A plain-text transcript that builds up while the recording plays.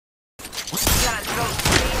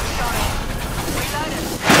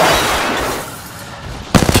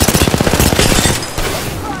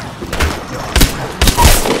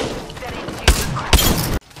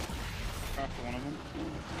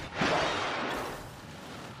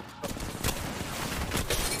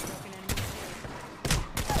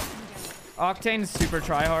Octane is super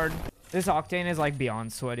tryhard. This Octane is like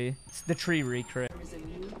beyond sweaty. It's the tree recrit.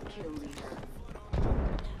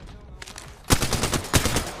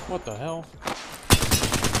 What the hell?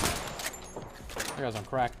 That guy's on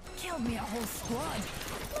crack. Killed me a whole squad.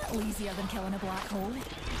 A little easier than killing a black hole.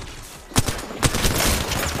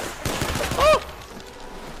 Oh!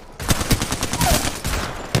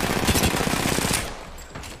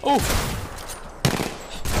 Oh!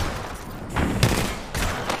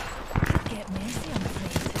 Get messy, I'm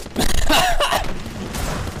afraid.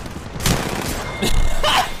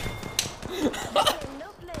 No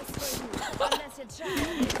place for you unless you try.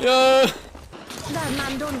 Yeah. That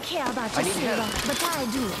man don't care about your silver, but I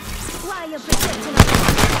do. Why you protecting us?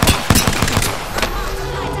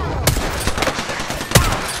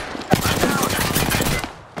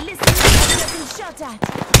 Listen, you're getting shot at.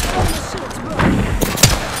 Only shoot, bro.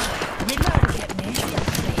 You gotta get messy, I'm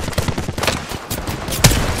afraid.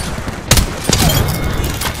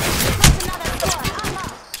 Got another squad, I'm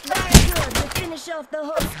up. Very good, we finish off the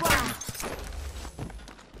whole squad.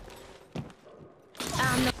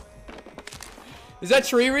 Is that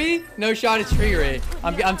Tree? No shot, it's Tree.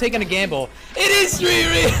 I'm taking a gamble. It is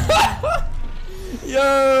Tree!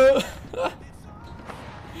 Yo!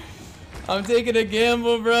 I'm taking a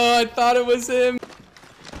gamble, bro. I thought it was him.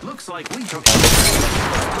 Looks like we took it.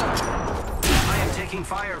 I am taking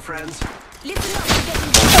fire, friends. Listen up,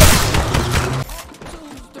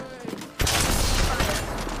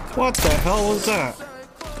 What the hell was that?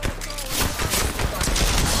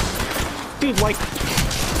 Dude, like...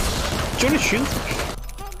 Do you want to shoot?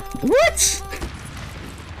 What?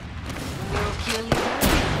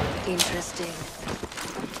 Interesting.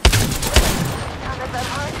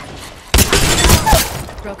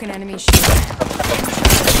 Broken enemy shield.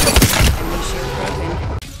 Enemy shield broken.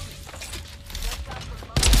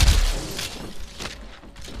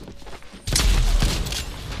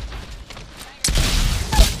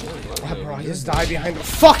 Bro, I just died behind the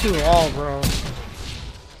fucking wall, bro.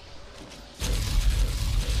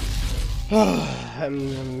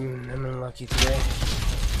 I'm unlucky today.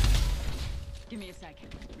 Give me a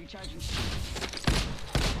second. Recharging.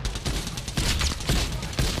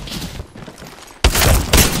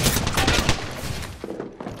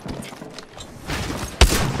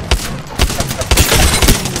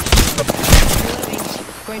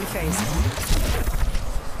 Going to phase.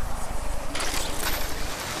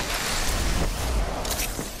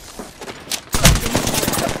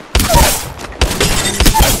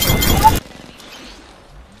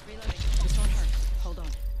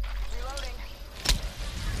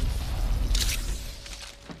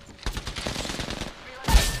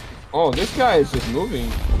 Oh, this guy is just moving.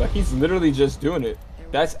 Like, he's literally just doing it.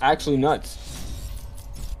 That's actually nuts.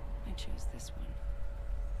 I choose this one.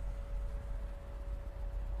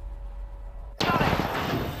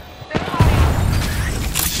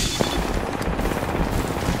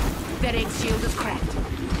 That egg shield is cracked.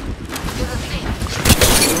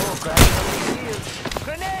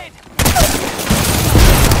 Grenade!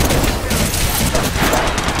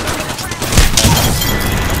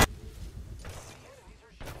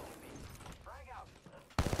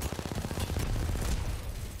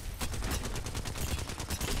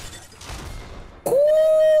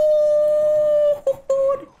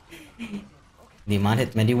 The man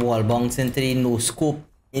hit me the wall bounce into the no scope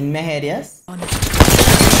in my head, yes? I am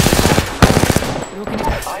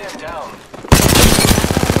down.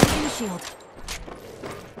 Shield.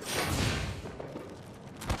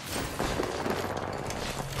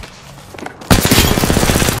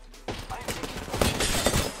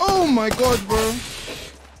 Oh my god, bro.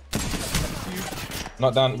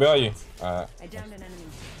 Not down. Where are you? I downed an enemy.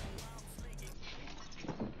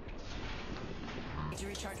 To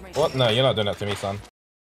recharge my What? No, you're not doing that to me, son.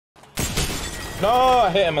 No, I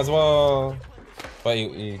hit him as well. But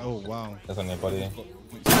he Oh wow. that's on your body.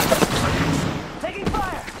 Taking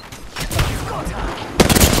fire! Go time!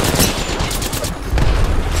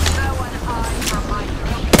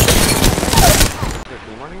 Good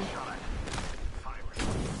morning.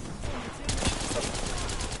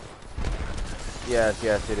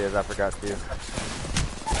 Yes, it is. I forgot to.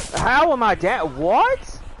 How am I down? What?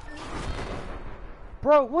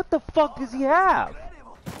 Bro, what the fuck does he have?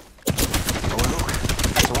 Oh look,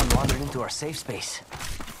 someone wandered into our safe space.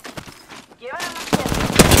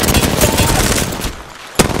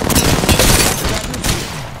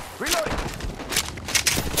 Reloading!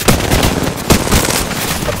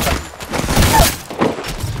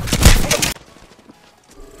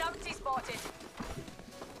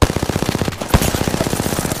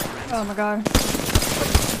 Oh my god.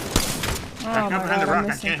 Oh Back my up behind god, the rock. I'm I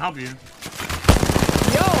missing. can't help you.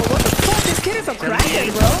 Yo, what the fuck? This kid is a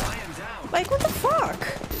crackhead, bro. Like, what the fuck?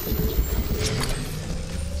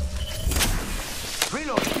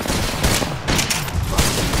 Reload.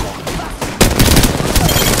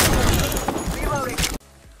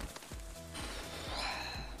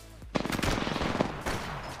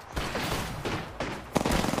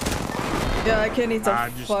 Yeah, that kid needs a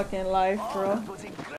fucking life, bro.